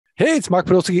Hey, it's Mark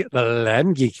Podolsky, the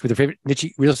Land Geek, with your favorite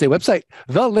niche real estate website,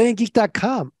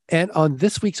 thelandgeek.com. And on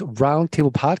this week's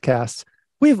Roundtable podcast,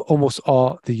 we have almost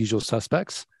all the usual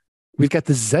suspects. We've got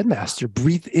the Zen Master,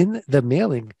 breathe in the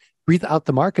mailing, breathe out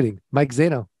the marketing, Mike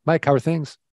Zaino. Mike, how are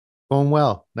things? Going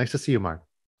well. Nice to see you, Mark.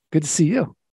 Good to see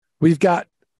you. We've got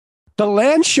the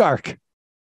Land Shark,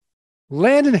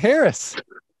 Landon Harris.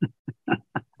 I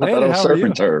thought it was surf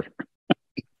and turf.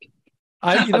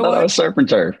 I thought it was surf and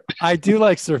turf. I do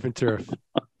like surf and turf.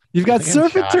 You've got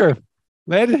surf and turf.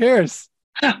 Landon Harris.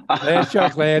 Land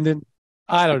Shark Landon.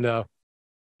 I don't know.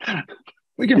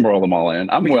 We can roll them all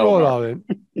in. I'm we well. Roll it all in.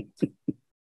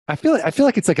 I feel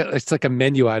like it's like a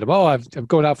menu item. Oh, I'm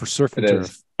going out for surf and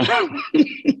turf.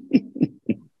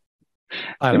 It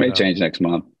may change next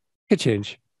month. It could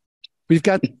change. We've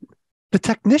got the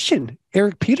technician,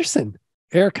 Erik Peterson.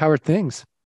 Erik, how are things?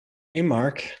 Hey,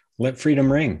 Mark. Let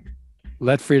freedom ring.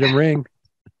 Let freedom ring.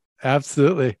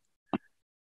 Absolutely.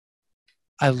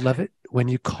 I love it when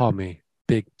you call me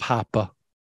Big Papa.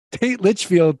 Tate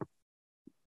Litchfield.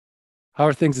 How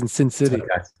are things in Sin City?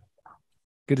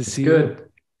 Good to see you. Good.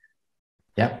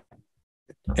 Yep.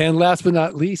 And last but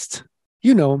not least,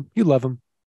 you know him, you love him.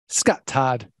 Scott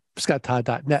Todd,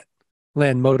 scotttodd.net,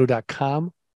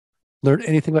 landmodo.com. Learn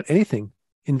anything about anything,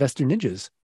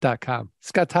 investorninjas.com.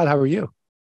 Scott Todd, how are you?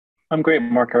 I'm great,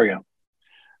 Mark. How are you?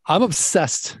 I'm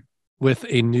obsessed with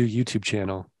a new YouTube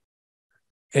channel.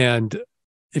 And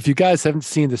if you guys haven't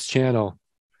seen this channel,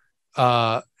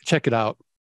 check it out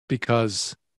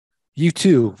because you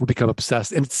too will become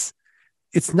obsessed. And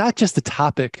it's not just the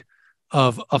topic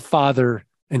of a father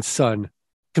and son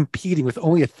competing with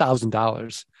only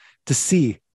 $1,000 to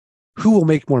see who will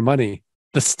make more money.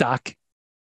 The stock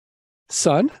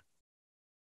son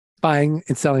buying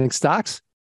and selling stocks,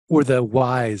 or the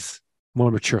wise,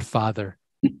 more mature father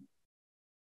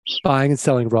buying and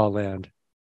selling raw land.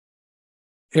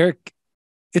 Erik,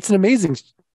 it's an amazing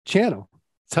channel.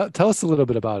 Tell us a little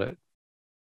bit about it.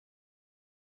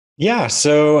 Yeah.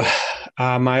 So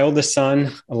my oldest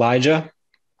son, Elijah,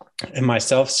 and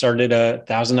myself started a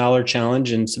 $1,000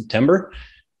 challenge in September.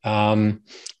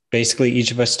 Basically,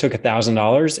 each of us took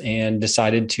 $1,000 and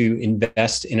decided to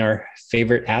invest in our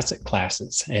favorite asset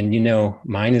classes. And,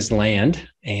 mine is land.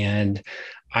 And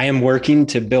I am working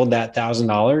to build that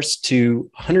 $1,000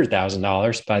 to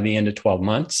 $100,000 by the end of 12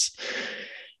 months.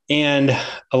 And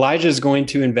Elijah is going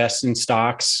to invest in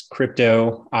stocks,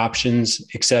 crypto, options,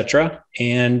 etc.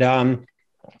 And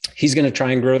he's going to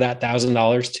try and grow that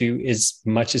 $1,000 to as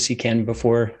much as he can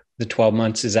before the 12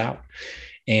 months is out.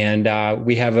 And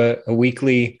we have a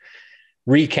weekly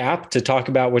recap to talk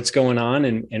about what's going on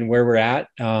and where we're at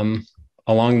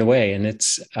along the way. And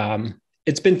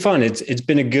it's been fun. It's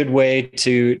been a good way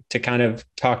to kind of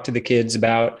talk to the kids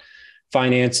about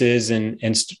finances and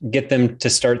get them to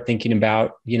start thinking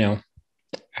about,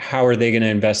 how are they going to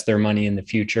invest their money in the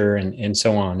future and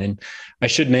so on. And I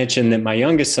should mention that my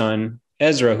youngest son,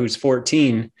 Ezra, who's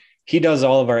 14, he does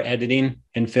all of our editing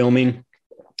and filming.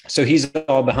 So he's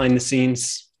all behind the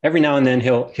scenes. Every now and then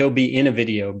he'll be in a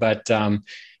video, but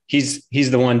he's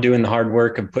the one doing the hard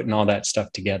work of putting all that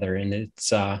stuff together. And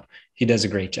he does a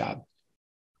great job.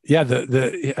 Yeah,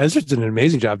 the Ezra's did an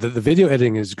amazing job. The video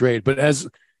editing is great, but as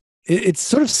it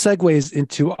sort of segues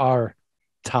into our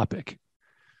topic,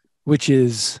 which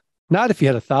is not if you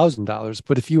had $1,000,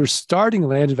 but if you were starting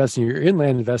land investing, you're in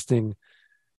land investing,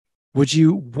 would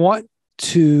you want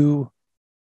to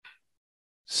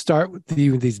start with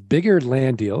these bigger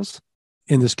land deals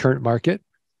in this current market,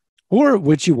 or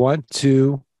would you want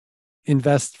to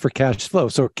invest for cash flow?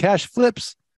 So cash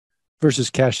flips versus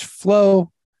cash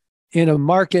flow in a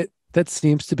market that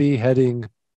seems to be heading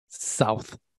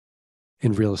south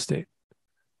in real estate.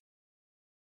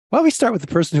 Why don't we start with the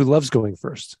person who loves going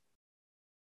first?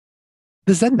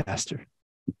 The Zen Master.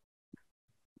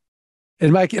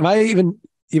 And Mike, am I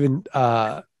even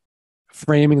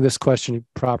framing this question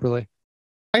properly?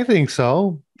 I think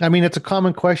so. I mean, it's a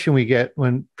common question we get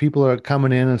when people are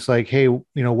coming in. It's like, hey,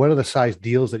 what are the size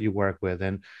deals that you work with?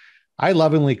 And I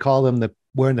lovingly call them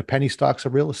we're in the penny stocks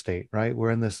of real estate, right?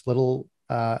 We're in this little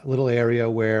area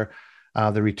where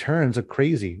the returns are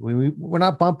crazy. We're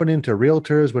not bumping into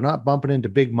realtors. We're not bumping into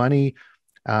big money.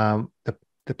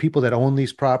 The people that own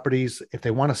these properties, if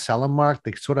they want to sell them, Mark,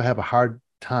 they sort of have a hard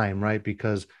time, right?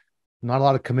 Because not a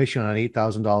lot of commission on an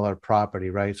 $8,000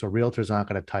 property, right? So realtors aren't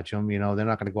going to touch them. They're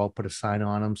not going to go out and put a sign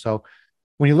on them. So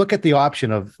when you look at the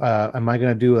option of, am I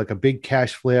going to do like a big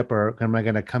cash flip, or am I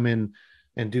going to come in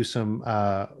and do some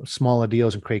smaller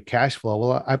deals and create cash flow?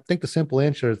 Well, I think the simple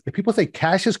answer is, if people say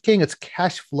cash is king, it's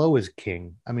cash flow is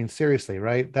king. I mean, seriously,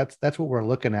 right? That's what we're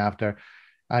looking after.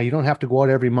 You don't have to go out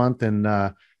every month and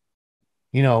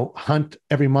hunt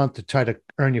every month to try to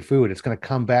earn your food. It's going to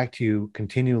come back to you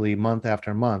continually month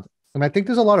after month. And I think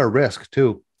there's a lot of risk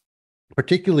too,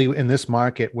 particularly in this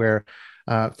market where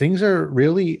things are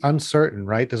really uncertain,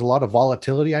 right? There's a lot of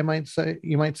volatility,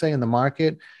 you might say in the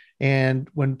market. And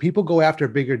when people go after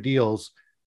bigger deals,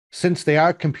 since they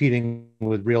are competing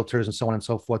with realtors and so on and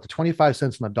so forth, the 25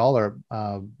 cents on the dollar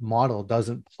model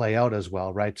doesn't play out as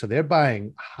well, right? So they're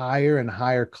buying higher and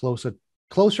higher, closer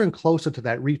and closer to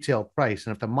that retail price.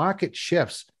 And if the market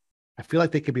shifts, I feel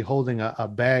like they could be holding a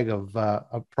bag of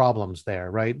problems there,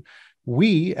 right?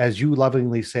 We, as you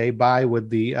lovingly say, buy with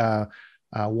the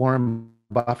Warren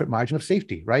Buffett margin of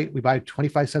safety, right? We buy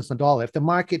 25 cents on the dollar. If the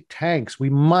market tanks, we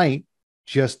might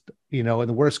just, in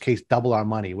the worst case, double our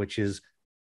money, which is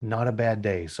not a bad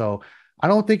day. So I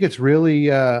don't think it's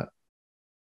really, I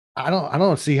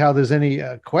don't see how there's any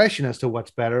question as to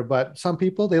what's better, but some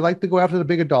people, they like to go after the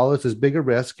bigger dollars. There's bigger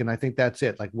risk. And I think that's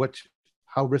it. Like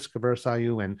how risk averse are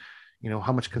you? And,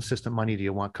 how much consistent money do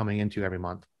you want coming into every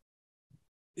month?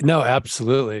 No,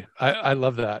 absolutely. I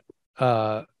love that.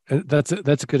 That's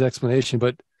a good explanation,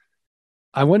 but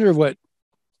I wonder what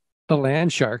the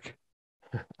land shark,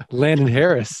 Landon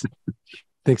Harris,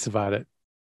 thinks about it.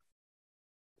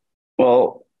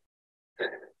 Well,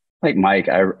 like Mike,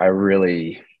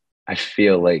 I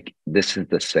feel like this is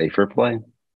the safer play,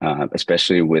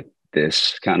 especially with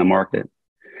this kind of market.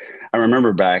 I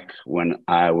remember back when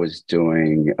I was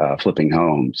doing flipping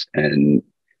homes, and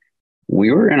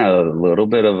we were in a little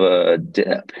bit of a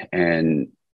dip, and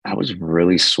I was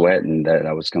really sweating that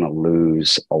I was going to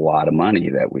lose a lot of money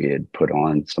that we had put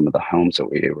on some of the homes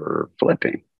that we were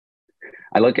flipping.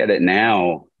 I look at it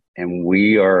now, and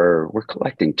we're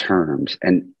collecting terms,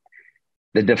 and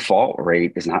the default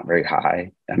rate is not very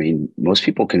high. I mean, most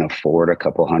people can afford a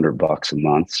couple $100 a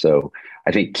month. So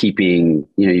I think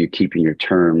you're keeping your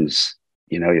terms,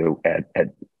 at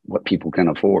what people can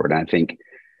afford. And I think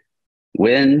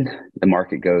when the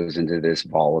market goes into this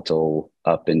volatile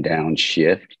up and down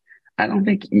shift, I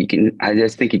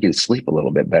just think you can sleep a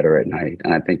little bit better at night.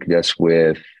 And I think just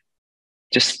with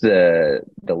the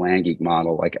Land Geek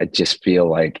model, like I just feel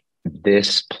like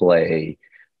this play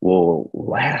will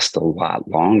last a lot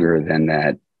longer than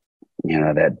that,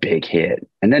 that big hit.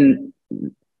 And then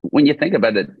when you think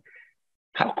about it,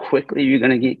 how quickly are you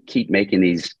going to keep making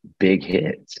these big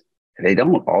hits? They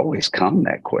don't always come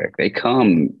that quick. They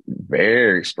come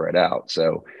very spread out.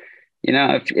 So,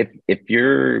 if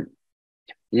you're,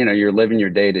 you're living your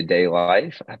day-to-day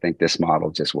life, I think this model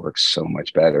just works so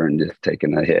much better and just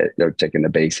taking a hit. They're taking the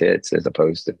base hits as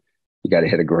opposed to you got to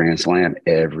hit a grand slam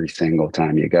every single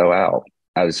time you go out.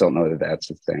 I just don't know that that's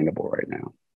sustainable right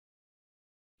now.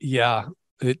 Yeah,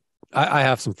 I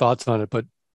have some thoughts on it, but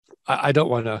I don't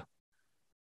want to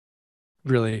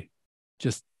really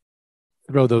just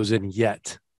throw those in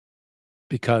yet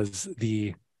because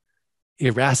the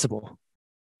irascible,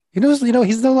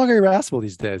 he's no longer irascible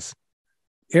these days.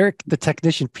 Erik, the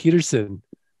technician Peterson,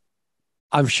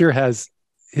 I'm sure has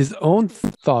his own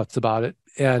thoughts about it.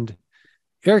 And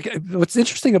Erik, what's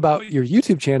interesting about your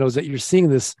YouTube channel is that you're seeing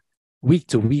this week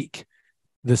to week,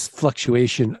 this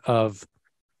fluctuation of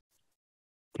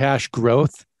cash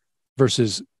growth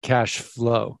versus cash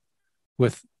flow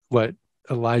with what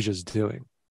Elijah's doing.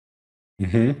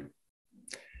 Mm-hmm.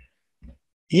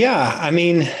 Yeah. I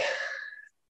mean,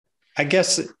 I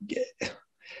guess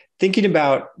thinking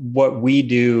about what we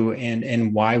do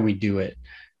and why we do it,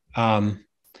 I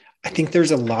think there's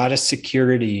a lot of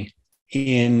security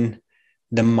in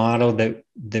the model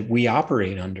that we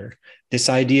operate under. This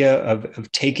idea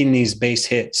of taking these base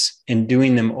hits and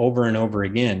doing them over and over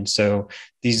again. So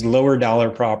these lower dollar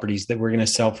properties that we're going to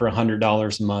sell for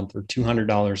 $100 a month or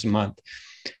 $200 a month,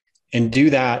 and do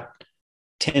that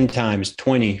 10 times,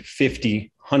 20,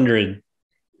 50, 100,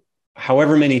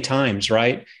 however many times,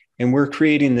 right? And we're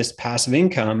creating this passive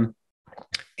income.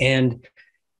 And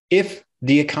if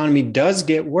the economy does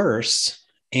get worse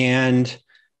and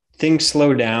things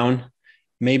slow down,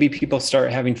 maybe people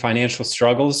start having financial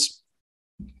struggles,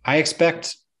 I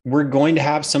expect we're going to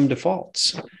have some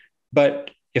defaults.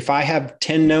 But if I have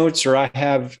 10 notes or I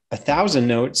have 1,000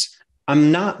 notes,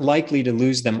 I'm not likely to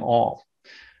lose them all.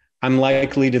 I'm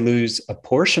likely to lose a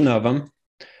portion of them.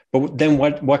 But then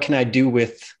what can I do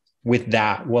with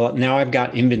that? Well, now I've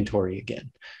got inventory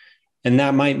again. And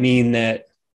that might mean that,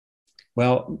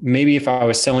 well, maybe if I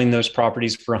was selling those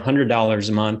properties for $100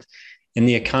 a month and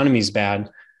the economy's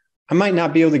bad, I might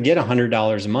not be able to get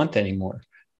 $100 a month anymore.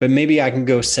 But maybe I can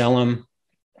go sell them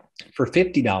for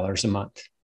 $50 a month.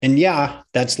 And yeah,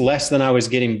 that's less than I was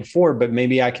getting before, but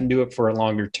maybe I can do it for a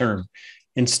longer term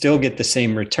and still get the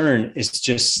same return. It's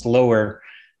just slower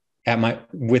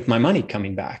with my money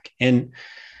coming back. And,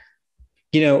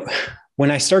 when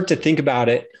I start to think about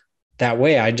it that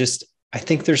way, I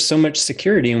think there's so much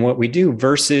security in what we do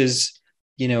versus,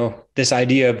 this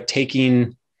idea of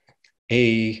taking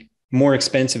a more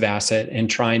expensive asset and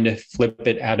trying to flip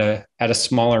it at a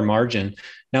smaller margin.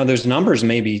 Now those numbers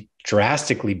may be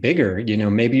drastically bigger.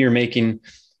 Maybe you're making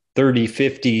 $30,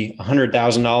 $50,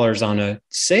 $100,000 on a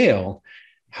sale.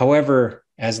 However,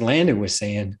 as Landon was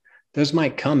saying, those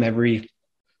might come every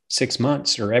 6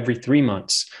 months or every 3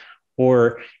 months.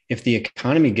 Or if the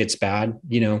economy gets bad,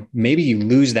 maybe you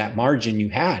lose that margin you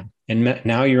had. And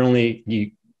now you're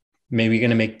maybe going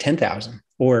to make 10,000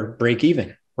 or break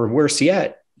even, or worse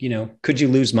yet, could you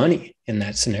lose money in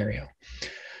that scenario?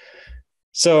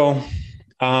 So,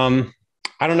 I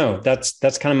don't know. That's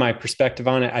kind of my perspective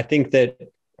on it. I think that,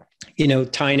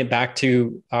 tying it back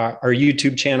to our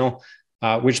YouTube channel,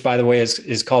 which by the way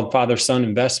is called Father Son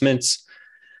Investments.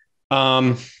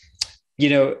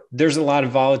 There's a lot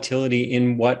of volatility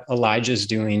in what Elijah's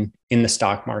doing in the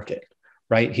stock market,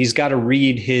 right? He's got to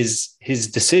read his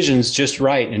decisions just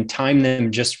right and time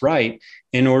them just right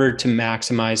in order to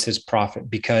maximize his profit,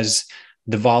 because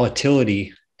the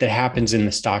volatility that happens in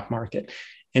the stock market.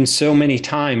 And so many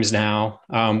times now,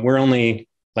 we're only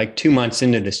like 2 months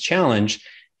into this challenge,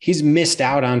 he's missed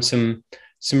out on some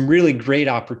really great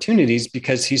opportunities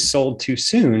because he's sold too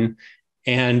soon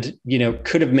and,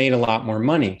 could have made a lot more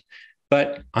money.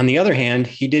 But on the other hand,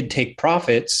 he did take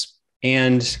profits,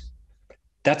 and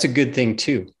that's a good thing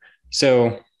too.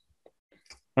 So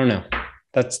I don't know.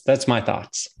 That's my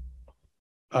thoughts.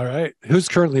 All right. Who's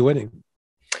currently winning?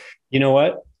 You know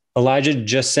what? Elijah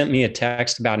just sent me a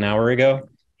text about an hour ago.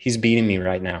 He's beating me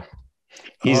right now.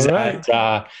 He's at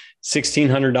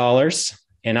 $1,600,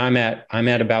 and I'm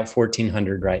at about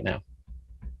 $1,400 right now.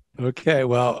 Okay.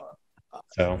 Well,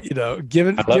 so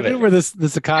given where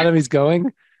this economy's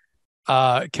going,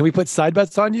 can we put side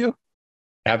bets on you?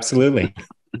 Absolutely.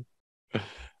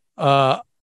 I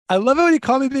love it when you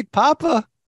call me Big Papa.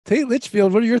 Tate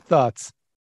Litchfield, what are your thoughts?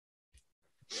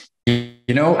 I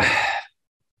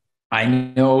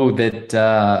know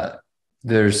that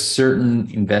there's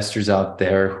certain investors out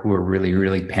there who are really,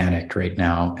 really panicked right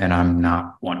now, and I'm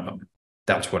not one of them.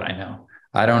 That's what I know.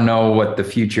 I don't know what the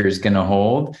future is going to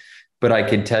hold, but I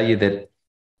can tell you that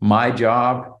my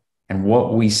job and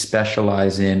what we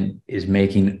specialize in is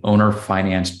making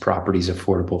owner-financed properties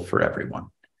affordable for everyone.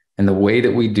 And the way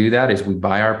that we do that is we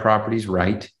buy our properties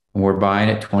right, and we're buying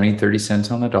at 20, 30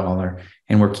 cents on the dollar,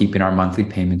 and we're keeping our monthly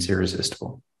payments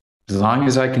irresistible. As long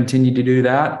as I continue to do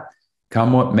that,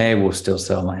 come what may, we'll still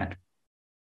sell land.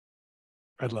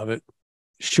 I love it.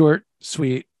 Short,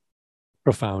 sweet,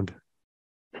 profound.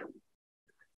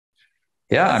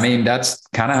 Yeah, I mean, that's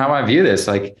kind of how I view this.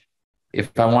 Like,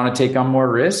 if I want to take on more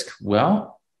risk,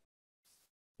 well,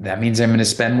 that means I'm going to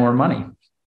spend more money.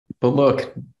 But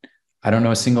look, I don't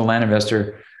know a single land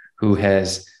investor who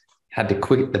has had to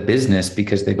quit the business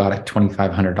because they bought a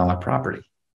 $2,500 property,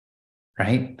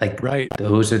 right? Like, right.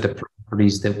 Those are the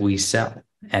properties that we sell,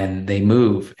 and they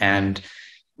move, and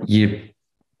you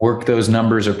work those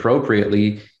numbers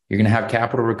appropriately. You're going to have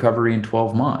capital recovery in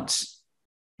 12 months.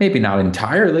 Maybe not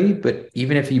entirely, but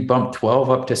even if you bump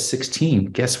 12 up to 16,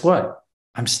 guess what?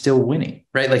 I'm still winning,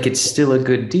 right? Like, it's still a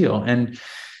good deal. And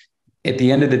at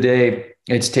the end of the day,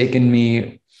 it's taken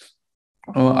me,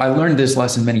 I learned this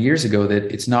lesson many years ago,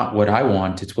 that it's not what I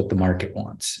want, it's what the market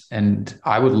wants. And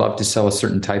I would love to sell a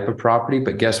certain type of property,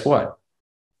 but guess what?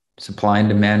 Supply and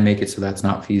demand make it so that's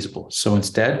not feasible. So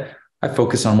instead, I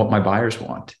focus on what my buyers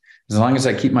want. As long as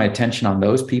I keep my attention on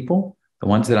those people, the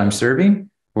ones that I'm serving,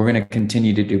 we're going to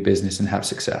continue to do business and have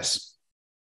success.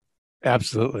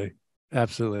 Absolutely.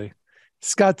 Absolutely.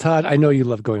 Scott, Todd, I know you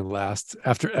love going last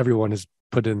after everyone has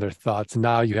put in their thoughts.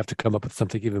 Now you have to come up with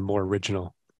something even more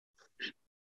original.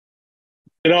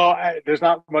 There's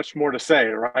not much more to say,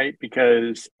 right?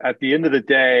 Because at the end of the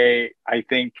day, I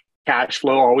think cash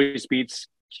flow always beats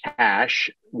cash,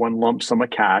 one lump sum of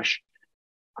cash.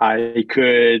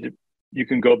 You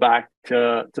can go back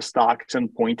to stocks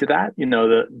and point to that.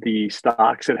 The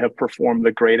stocks that have performed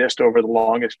the greatest over the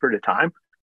longest period of time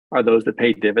are those that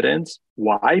pay dividends.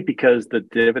 Why? Because the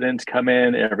dividends come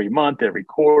in every month, every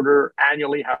quarter,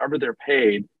 annually, however they're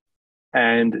paid.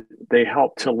 And they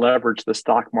help to leverage the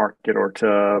stock market, or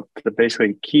to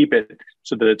basically keep it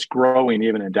so that it's growing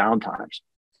even in down times.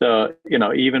 So,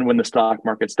 even when the stock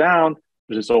market's down,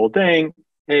 there's this old thing,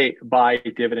 hey, buy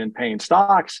dividend paying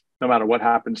stocks. No matter what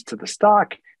happens to the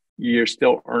stock, you're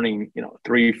still earning,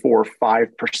 3, 4,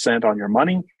 5% on your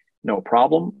money. No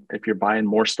problem. If you're buying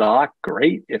more stock,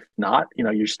 great. If not,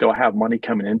 you still have money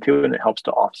coming into it, and it helps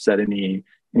to offset any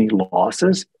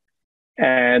losses.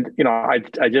 And, you know,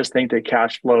 I just think that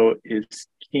cash flow is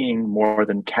king more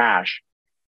than cash.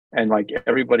 And like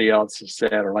everybody else has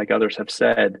said, or like others have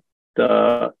said,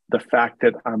 the fact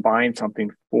that I'm buying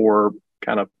something for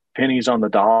kind of pennies on the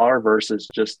dollar versus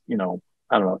just, you know,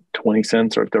 I don't know, 20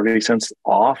 cents or 30 cents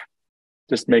off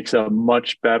just makes a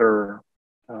much better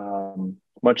kind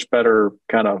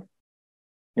of,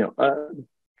 you know,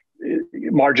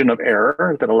 margin of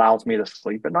error that allows me to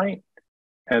sleep at night.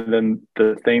 And then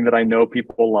the thing that I know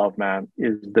people love, man,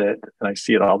 is that, and I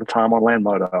see it all the time on Land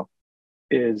Moto,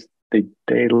 is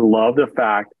they love the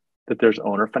fact that there's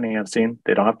owner financing.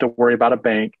 They don't have to worry about a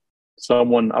bank. I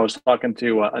was talking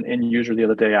to an end user the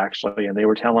other day, actually, and they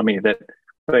were telling me that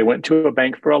they went to a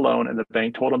bank for a loan and the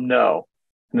bank told them no.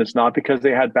 And it's not because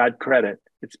they had bad credit.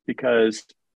 It's because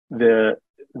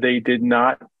they did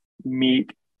not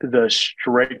meet the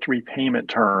strict repayment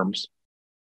terms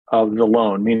of the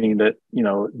loan, meaning that, you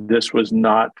know, this was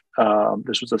a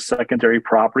secondary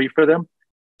property for them.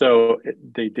 So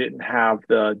they didn't have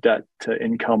the debt to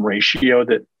income ratio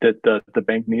that the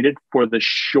bank needed for the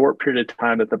short period of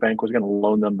time that the bank was going to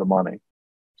loan them the money.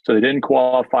 So they didn't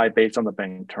qualify based on the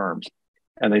bank terms.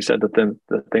 And they said that the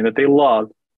thing that they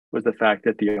loved was the fact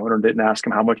that the owner didn't ask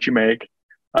them how much you make.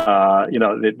 You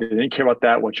know, they didn't care about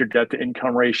that. What's your debt to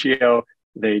income ratio?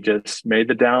 They just made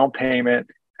the down payment.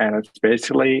 And it's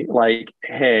basically like,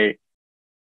 hey,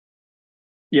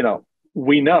 you know,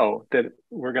 we know that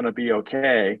we're going to be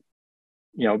okay,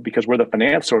 you know, because we're the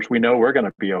finance source. We know we're going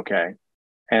to be okay.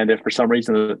 And if for some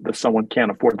reason someone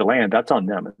can't afford the land, that's on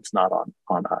them. It's not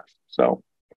on us. So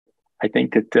I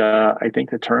think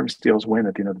the terms deals win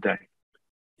at the end of the day.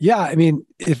 Yeah, I mean,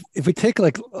 if we take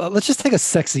let's just take a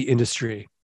sexy industry.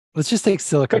 Let's just take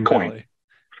Silicon Bitcoin. Valley.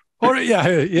 Or yeah,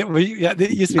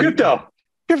 it used to be Crypto.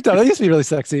 That used to be really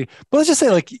sexy. But let's just say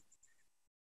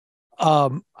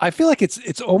I feel like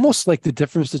it's almost like the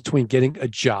difference between getting a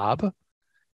job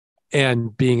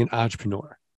and being an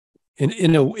entrepreneur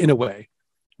in a way,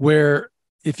 where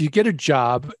if you get a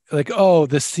job, like, oh,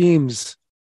 this seems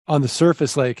on the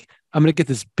surface like I'm going to get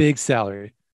this big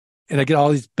salary and I get all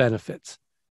these benefits,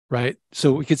 right?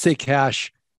 So we could say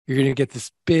cash, you're going to get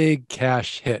this big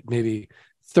cash hit, maybe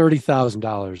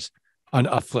 $30,000 on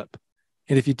a flip.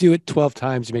 And if you do it 12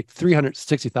 times, you make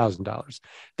 $360,000.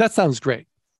 That sounds great.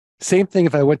 Same thing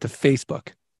if I went to Facebook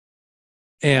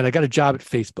and I got a job at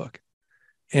Facebook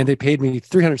and they paid me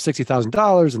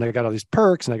 $360,000 and I got all these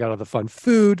perks and I got all the fun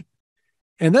food.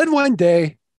 And then one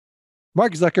day,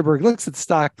 Mark Zuckerberg looks at the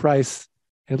stock price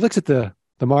and looks at the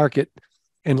market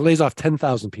and lays off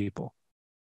 10,000 people.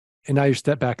 And now you're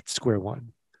step back at square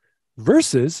one.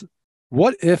 Versus,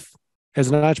 what if, as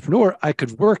an entrepreneur, I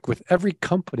could work with every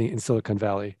company in Silicon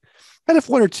Valley? And if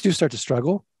one or two start to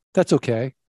struggle, that's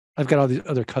okay. I've got all these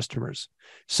other customers.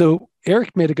 So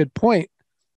Erik made a good point.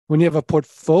 When you have a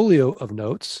portfolio of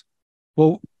notes,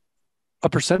 well, a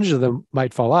percentage of them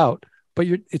might fall out, but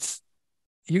you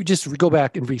just go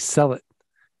back and resell it,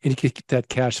 and you get that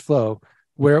cash flow.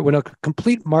 Where when a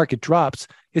complete market drops,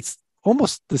 it's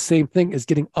almost the same thing as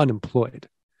getting unemployed.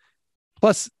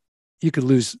 Plus, you could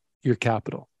lose your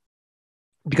capital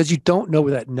because you don't know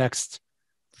where that next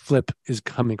flip is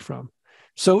coming from.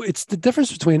 So it's the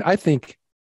difference between, I think,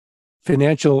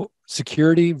 financial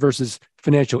security versus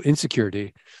financial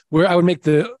insecurity, where I would make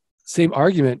the same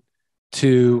argument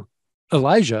to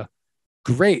Elijah.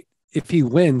 Great if he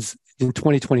wins in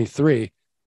 2023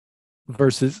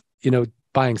 versus,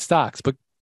 buying stocks. But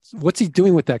what's he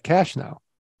doing with that cash now?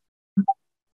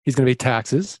 He's going to pay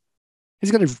taxes.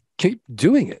 He's going to keep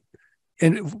doing it.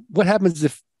 And what happens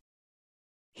if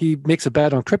he makes a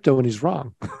bet on crypto and he's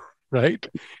wrong, right?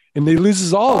 And he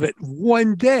loses all of it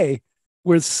one day.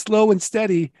 Where slow and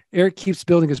steady, Erik keeps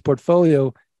building his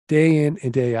portfolio day in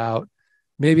and day out.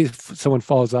 Maybe if someone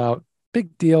falls out,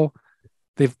 big deal.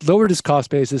 They've lowered his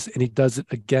cost basis and he does it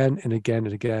again and again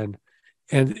and again.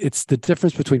 And it's the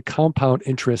difference between compound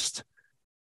interest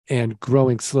and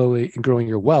growing slowly and growing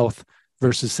your wealth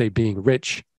versus, say, being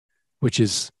rich, which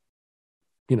is,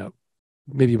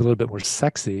 maybe a little bit more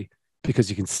sexy because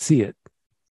you can see it.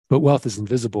 But wealth is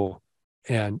invisible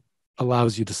and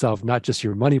allows you to solve not just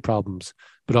your money problems,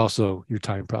 but also your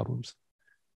time problems.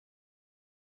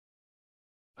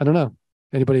 I don't know.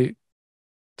 Anybody,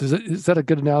 is that a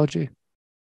good analogy?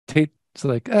 Tate's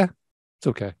like, it's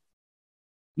okay.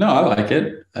 No, I like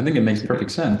it. I think it makes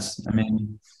perfect sense. I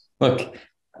mean, look,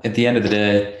 at the end of the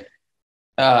day,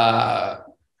 I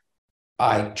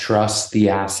trust the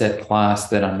asset class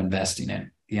that I'm investing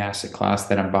in, the asset class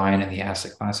that I'm buying, and the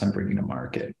asset class I'm bringing to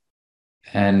market.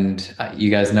 And you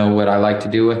guys know what I like to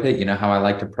do with it. You know how I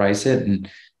like to price it. And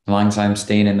as long as I'm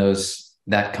staying in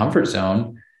that comfort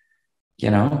zone,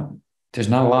 there's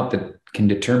not a lot that can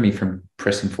deter me from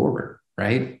pressing forward,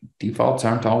 right? Defaults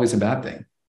aren't always a bad thing.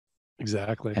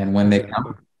 Exactly. And when they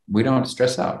come, we don't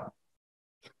stress out.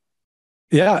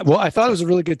 Yeah. Well, I thought it was a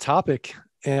really good topic,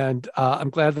 and I'm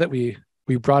glad that we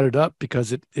brought it up,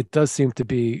 because it does seem to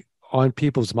be on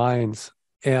people's minds.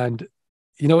 And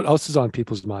you know what else is on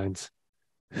people's minds?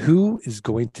 Who is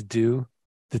going to do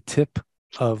the tip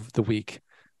of the week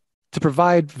to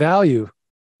provide value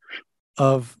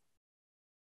of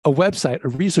a website, a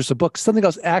resource, a book, something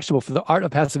else actionable for the Art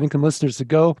of Passive Income listeners to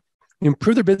go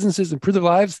improve their businesses, improve their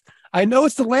lives? I know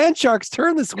it's the Land Shark's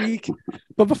turn this week,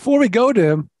 but before we go to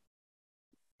him,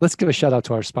 let's give a shout out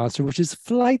to our sponsor, which is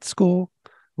Flight School.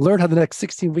 Learn how the next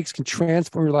 16 weeks can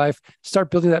transform your life.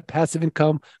 Start building that passive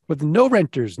income with no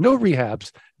renters, no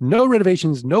rehabs, no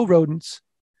renovations, no rodents,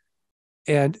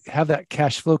 and have that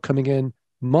cash flow coming in,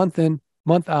 month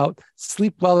out.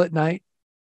 Sleep well at night,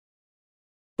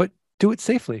 but do it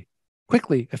safely,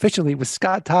 quickly, efficiently with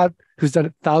Scott Todd, who's done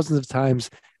it thousands of times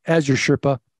as your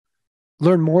Sherpa.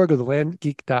 Learn more, go to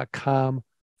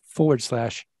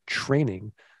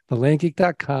landgeek.com/training.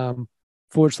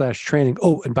 thelandgeek.com/training.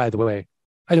 Oh, and by the way,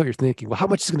 I know what you're thinking. Well, how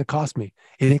much is it going to cost me?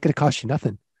 It ain't going to cost you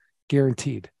nothing.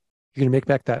 Guaranteed. You're going to make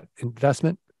back that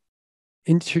investment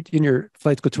in your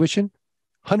flight school tuition,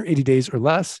 180 days or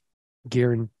less,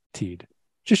 guaranteed.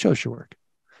 Just show us your work.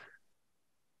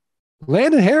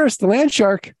 Landon Harris, the Land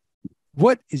Shark,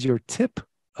 what is your tip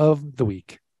of the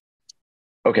week?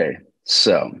 Okay,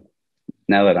 so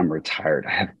now that I'm retired,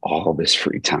 I have all this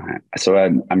free time. So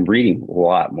I'm reading a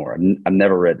lot more. I've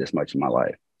never read this much in my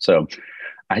life. So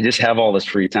I just have all this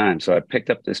free time. So I picked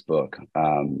up this book.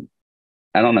 I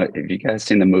don't know if you guys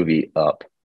seen the movie Up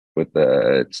with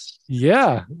the...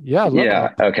 Yeah.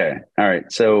 Okay. All right.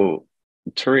 So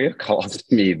Taria calls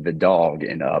me the dog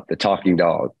in Up, the talking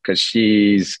dog,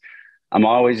 because I'm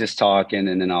always just talking,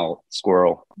 and then I'll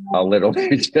squirrel a little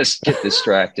bit, just get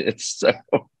distracted. So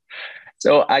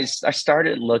I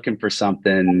started looking for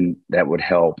something that would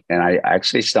help, and I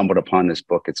actually stumbled upon this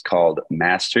book. It's called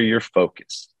Master Your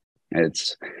Focus.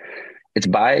 It's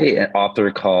by an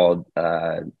author called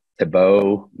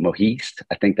Thibaut Mohist.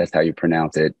 I think that's how you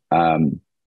pronounce it.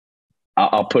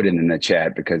 I'll put it in the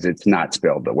chat because it's not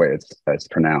spelled the way it's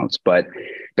pronounced. But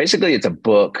basically, it's a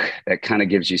book that kind of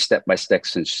gives you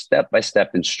step-by-step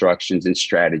instructions and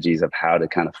strategies of how to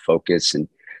kind of focus on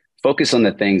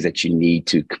the things that you need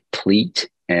to complete.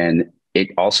 And it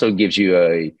also gives you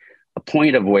a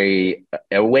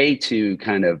way to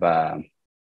kind of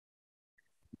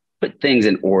put things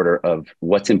in order of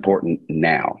what's important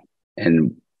now.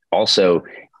 And also,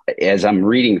 as I'm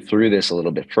reading through this a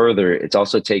little bit further, it's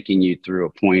also taking you through a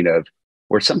point of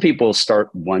where some people start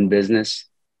one business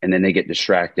and then they get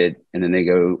distracted and then they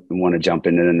go and want to jump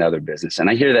into another business.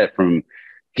 And I hear that from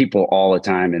people all the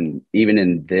time. And even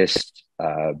in this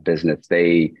business,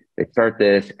 they start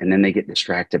this and then they get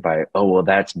distracted by, oh, well,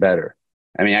 that's better.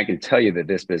 I mean, I can tell you that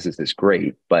this business is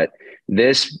great, but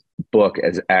this book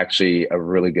is actually a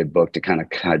really good book to kind of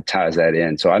ties that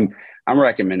in. So I'm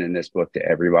recommending this book to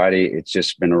everybody. It's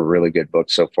just been a really good book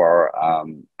so far.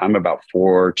 I'm about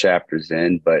 4 chapters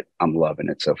in, but I'm loving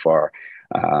it so far.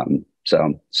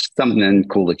 So something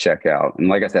cool to check out. And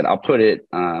like I said, I'll put it,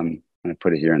 I'm going to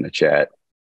put it here in the chat.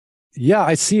 Yeah,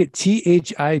 I see it.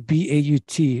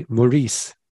 Thibaut,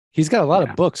 Maurice. He's got a lot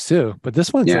of books too, but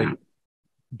this one's like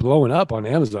blowing up on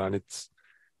Amazon. It's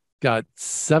got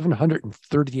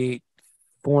 738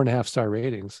 4.5-star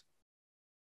ratings.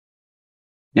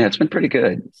 Yeah, it's been pretty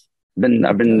good.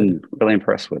 I've been really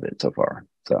impressed with it so far.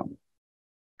 So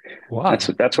wow,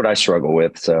 that's what I struggle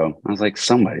with. So I was like,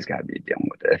 somebody's got to be dealing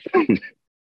with it.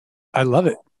 I love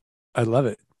it.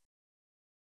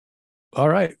 All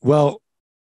right. Well,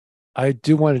 I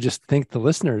do want to just thank the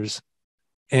listeners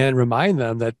and remind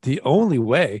them that the only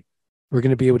way we're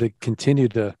going to be able to continue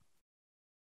to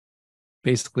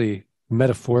basically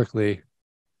metaphorically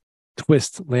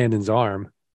twist Landon's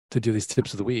arm to do these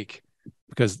tips of the week,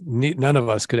 because none of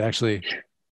us could actually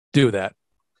do that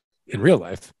in real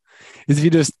life, is if you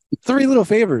just 3 little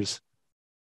favors: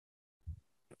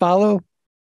 follow,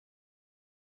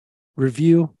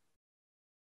 review,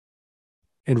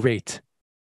 and rate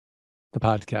the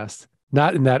podcast.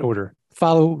 Not in that order.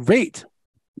 Follow, rate,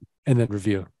 and then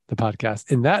review the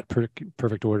podcast in that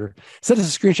perfect order. Send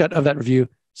us a screenshot of that review,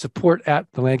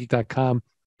 support@thelandgeek.com.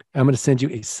 I'm going to send you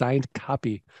a signed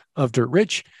copy of Dirt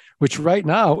Rich, which right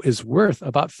now is worth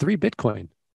about 3 Bitcoin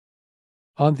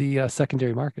on the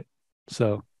secondary market.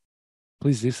 So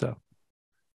please do so.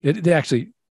 It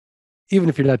actually, even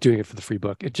if you're not doing it for the free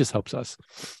book, it just helps us.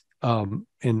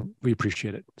 And we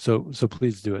appreciate it. So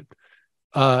please do it.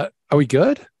 Are we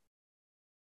good?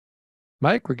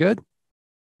 Mike, we're good.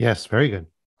 Yes, very good.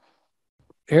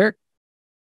 Erik,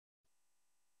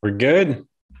 We're good.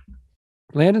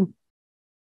 Landon,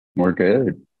 We're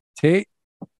good. Tate,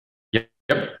 Yep.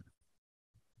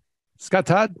 Scott,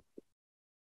 Todd.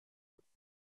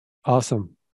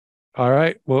 Awesome. All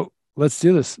right. Well, let's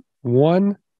do this.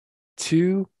 1,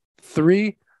 2,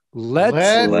 3.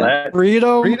 Let's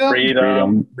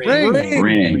freedom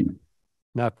Ring.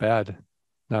 Not bad.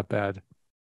 Not bad.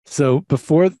 So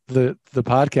before the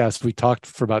podcast, we talked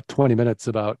for about 20 minutes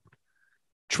about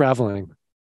traveling.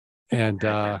 And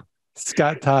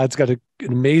Scott Todd's got an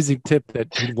amazing tip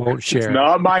that he won't share. It's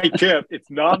not my tip. It's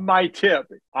not my tip.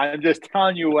 I'm just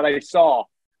telling you what I saw.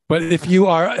 But if you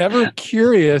are ever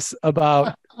curious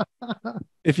about,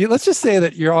 let's just say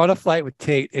that you're on a flight with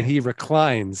Tate and he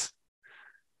reclines,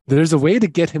 there's a way to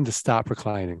get him to stop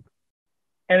reclining.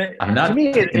 And I'm not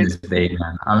taking this bait,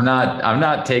 man. I'm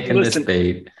not taking this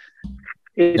bait.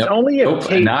 It's only if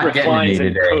Tate reclines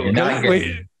in code.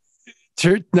 Wait,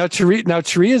 now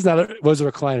Cherie was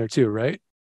a recliner too, right?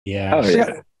 Yeah. Oh,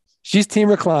 yeah. She's team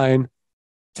recline.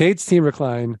 Tate's team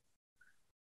recline.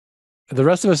 The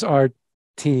rest of us are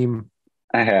team.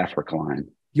 I half recline.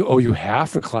 You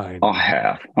half recline. I'll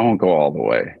half. I won't go all the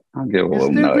way. I'll give a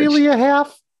little nudge. Is there really a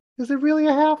half? Is there really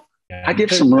a half? Yeah. I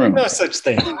give some room. No such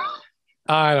thing.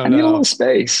 I don't I need a know. little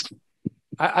space.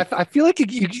 I feel like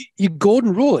you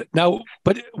golden rule it now.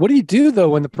 But what do you do though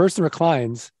when the person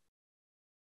reclines?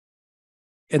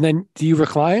 And then do you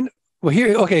recline? Well,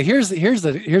 here's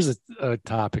a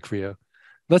topic for you.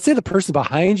 Let's say the person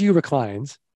behind you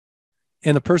reclines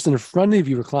and the person in front of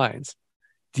you reclines.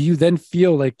 Do you then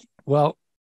feel like, well,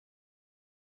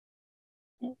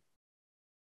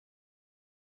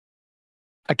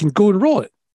 I can go and roll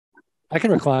it. I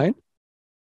can recline.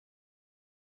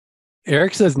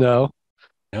 Erik says no.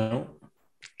 No.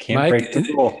 Can't Mike, break the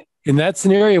rule. in that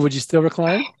scenario, would you still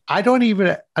recline? I don't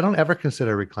ever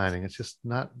consider reclining. It's just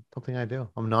not something I do.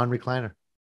 I'm non-recliner.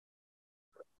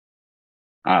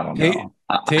 I don't know.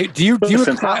 Tate, do you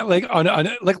recline like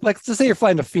like let's just say you're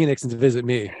flying to Phoenix and to visit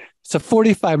me. It's a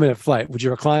 45-minute flight. Would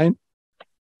you recline?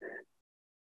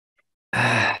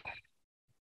 I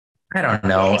don't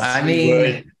know. I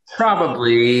mean,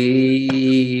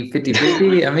 probably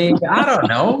 50-50. I mean, I don't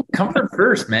know. Comfort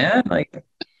first, man. Like,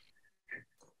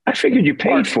 I figured you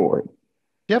paid for it.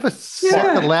 You ever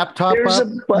set the laptop There's up?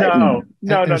 a button.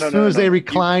 No. As soon as they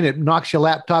recline, it knocks your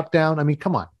laptop down. I mean,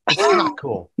 come on. It's not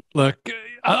cool. Look,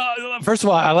 first of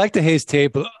all, I like to haze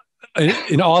Tate, but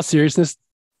in all seriousness,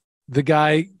 the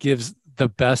guy gives the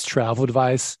best travel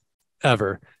advice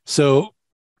ever. So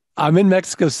I'm in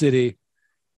Mexico City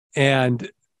and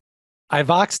I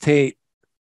vox Tate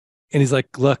and he's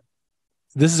like, look,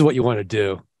 this is what you want to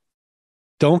do.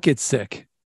 Don't get sick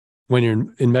when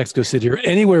you're in Mexico City or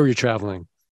anywhere you're traveling.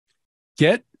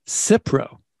 Get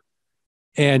Cipro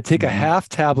and take a half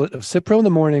tablet of Cipro in the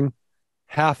morning,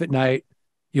 half at night.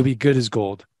 You'll be good as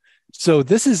gold. So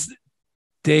this is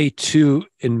day 2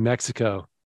 in Mexico.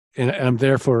 And I'm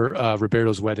there for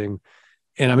Roberto's wedding.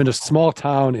 And I'm in a small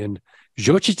town in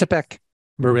Xochitepec,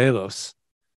 Morelos,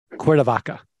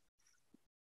 Cuernavaca.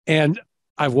 And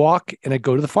I walk and I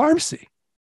go to the pharmacy.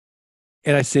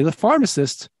 And I say to the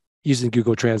pharmacist, using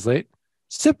Google Translate,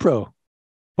 Cipro,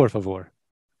 por favor.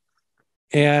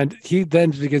 And he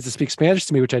then begins to speak Spanish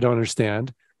to me, which I don't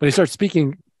understand. But he starts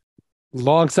speaking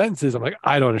long sentences. I'm like,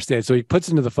 I don't understand. So he puts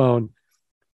into the phone,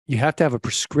 you have to have a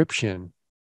prescription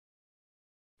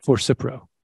for Cipro.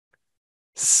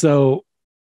 So,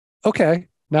 okay,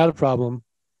 not a problem.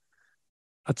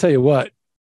 I'll tell you what,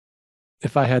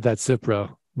 if I had that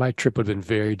Cipro, my trip would have been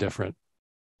very different.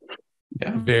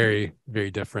 Yeah, very,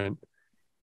 very different.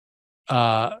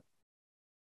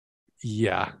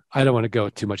 Yeah, I don't want to go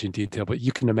too much in detail, but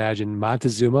you can imagine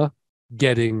Montezuma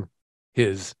getting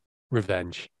his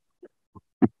revenge.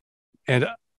 And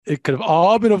it could have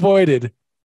all been avoided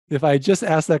if I had just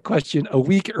asked that question a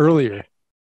week earlier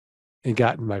and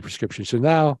gotten my prescription. So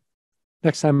now,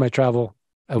 next time I travel,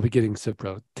 I'll be getting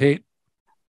Cipro. Tate?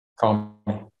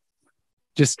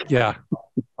 Yeah.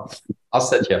 I'll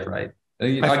set you up right.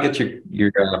 I'll get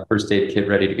your first aid kit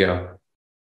ready to go.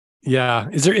 Yeah.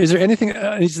 Is there anything?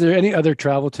 Is there any other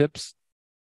travel tips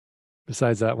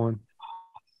besides that one?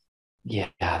 Yeah,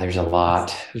 there's a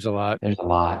lot.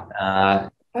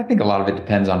 I think a lot of it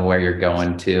depends on where you're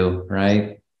going to,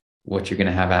 right? What you're going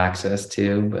to have access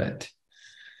to, but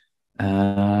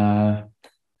trying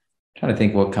to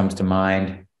think what comes to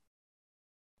mind.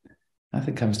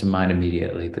 Nothing comes to mind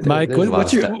immediately. But Mike,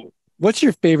 what's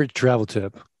your favorite travel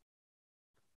tip?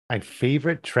 My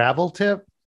favorite travel tip?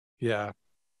 Yeah.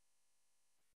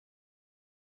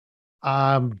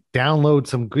 Download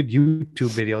some good YouTube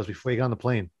videos before you get on the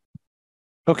plane.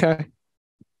 Okay.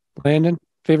 Landon,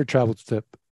 favorite travel tip?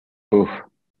 Oof.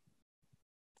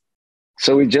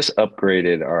 So we just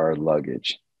upgraded our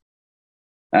luggage.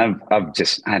 I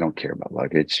don't care about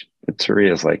luggage. But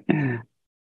Taria's like, we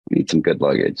need some good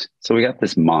luggage. So we got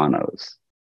this Monos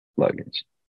luggage.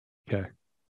 Okay.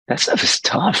 That stuff is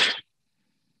tough.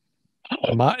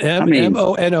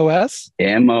 M-O-N-O-S?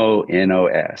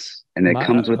 M-O-N-O-S. And it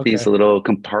comes with these little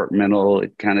compartmental,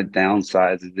 it kind of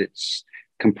downsizes, it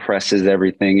compresses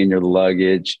everything in your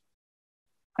luggage.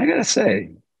 I gotta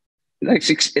say, like,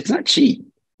 it's not cheap,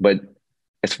 but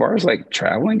as far as like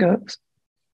traveling goes,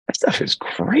 that stuff is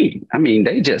great. I mean,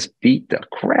 they just beat the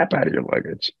crap out of your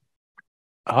luggage.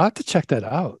 I'll have to check that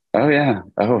out. Oh yeah.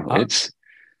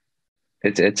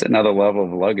 It's another level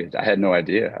of luggage. I had no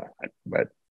idea, but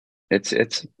it's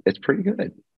pretty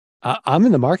good. I'm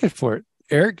in the market for it.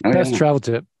 Erik, best travel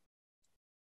tip?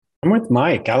 I'm with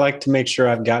Mike. I like to make sure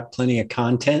I've got plenty of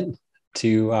content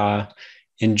to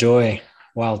enjoy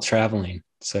while traveling.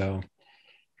 So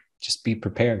just be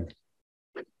prepared.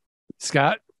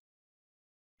 Scott?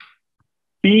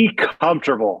 Be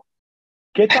comfortable.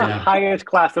 Get the highest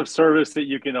class of service that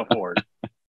you can afford.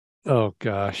 Oh,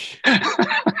 gosh.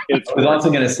 I was also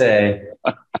going to say,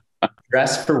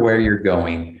 dress for where you're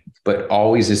going, but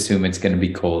always assume it's going to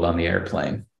be cold on the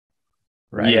airplane.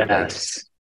 Right? Yes.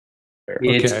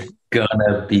 It's going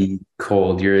to be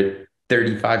cold. You're at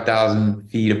 35,000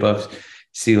 feet above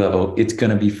sea level. It's going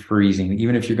to be freezing.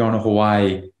 Even if you're going to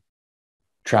Hawaii,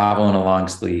 travel in a long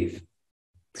sleeve.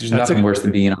 There's nothing worse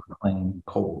than being on a plane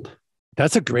cold.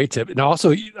 That's a great tip. And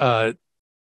also the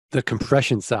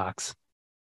compression socks.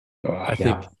 I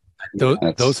think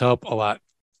those help a lot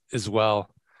as well.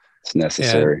 It's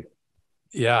necessary.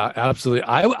 Yeah, absolutely.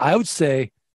 I would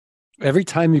say every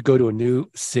time you go to a new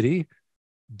city,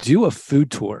 do a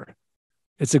food tour.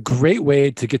 It's a great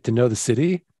way to get to know the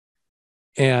city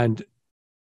and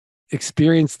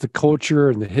experience the culture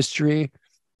and the history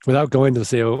without going to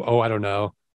say, I don't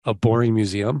know, a boring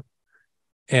museum.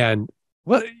 And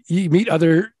you meet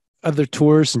other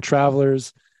tourists and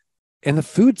travelers, and the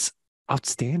food's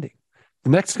outstanding.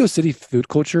 The Mexico City food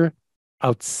culture,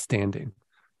 outstanding.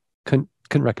 Couldn't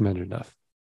recommend it enough.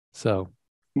 So,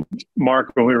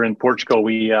 Mark, when we were in Portugal,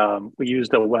 we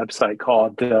used a website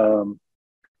called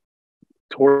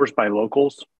Tours by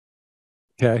Locals.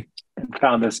 Okay. And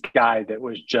found this guy that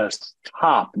was just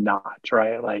top notch,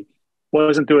 right? Like,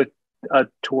 wasn't through a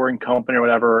touring company or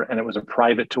whatever, and it was a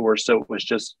private tour, so it was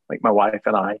just like my wife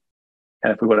and I.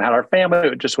 And if we would have had our family,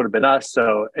 it just would have been us.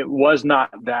 So it was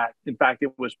not that. In fact,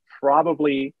 it was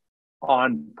probably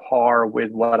on par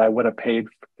with what I would have paid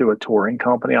through a touring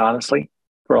company, honestly,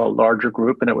 for a larger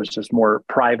group. And it was just more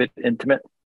private, intimate.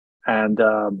 And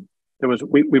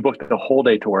we booked the whole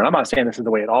day tour. And I'm not saying this is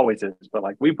the way it always is, but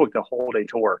like we booked a whole day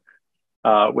tour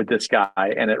with this guy,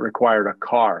 and it required a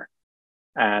car.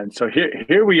 And so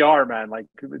here we are, man. Like,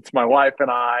 it's my wife and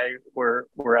I. We're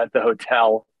at the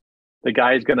hotel. The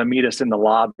guy's going to meet us in the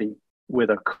lobby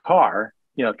with a car,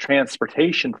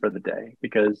 transportation for the day,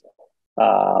 because,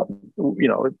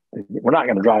 we're not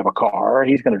going to drive a car.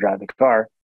 He's going to drive the car.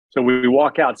 So we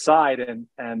walk outside and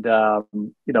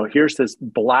here's this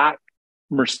black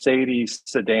Mercedes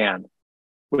sedan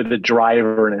with a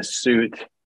driver in a suit.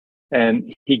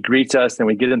 And he greets us, and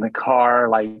we get in the car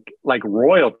like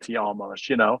royalty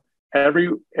almost,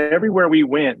 Everywhere we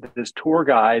went, this tour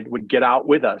guide would get out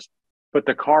with us, but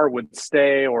the car would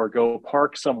stay or go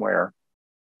park somewhere.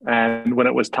 And when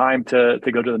it was time to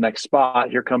go to the next spot,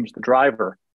 here comes the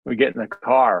driver. We get in the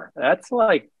car. That's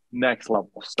like next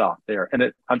level stuff there.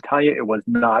 And I'm telling you, it was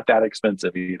not that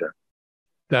expensive either.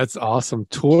 That's awesome.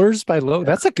 Tours by local.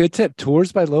 That's a good tip.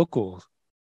 Tours by locals.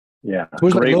 Yeah.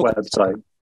 Tours great website.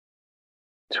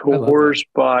 Tours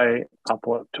by, I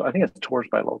think it's Tours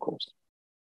by Locals.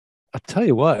 I'll tell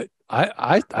you what,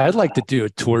 I'd like to do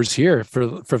tours here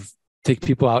for take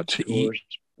people out to eat. Tours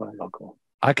by Local.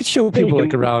 I could show people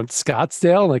like around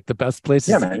Scottsdale, like the best places.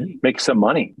 Yeah, man. Make some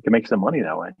money. You can make some money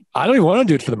that way. I don't even want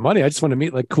to do it for the money. I just want to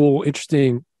meet like cool,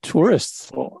 interesting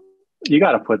tourists. Well, you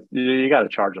got to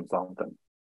charge them something.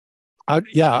 I'll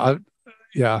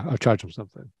charge them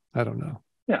something. I don't know.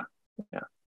 Yeah.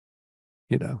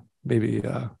 Maybe.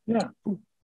 Yeah.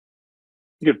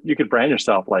 You could brand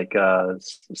yourself like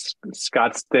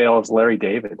Scottsdale's Larry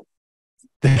David.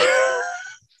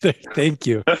 Thank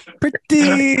you.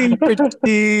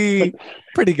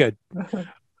 Pretty good.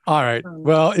 All right.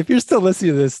 Well, if you're still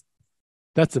listening to this,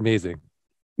 that's amazing.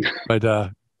 But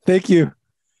thank you.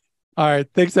 All right.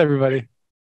 Thanks, everybody.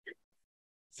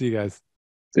 See you guys.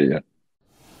 See ya.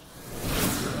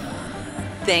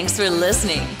 Thanks for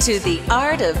listening to the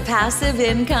Art of Passive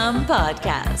Income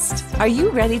podcast. Are you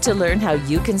ready to learn how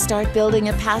you can start building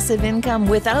a passive income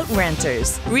without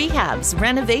renters, rehabs,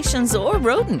 renovations, or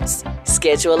rodents?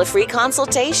 Schedule a free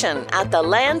consultation at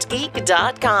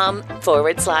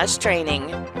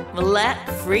thelandgeek.com/training. Let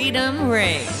freedom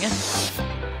ring.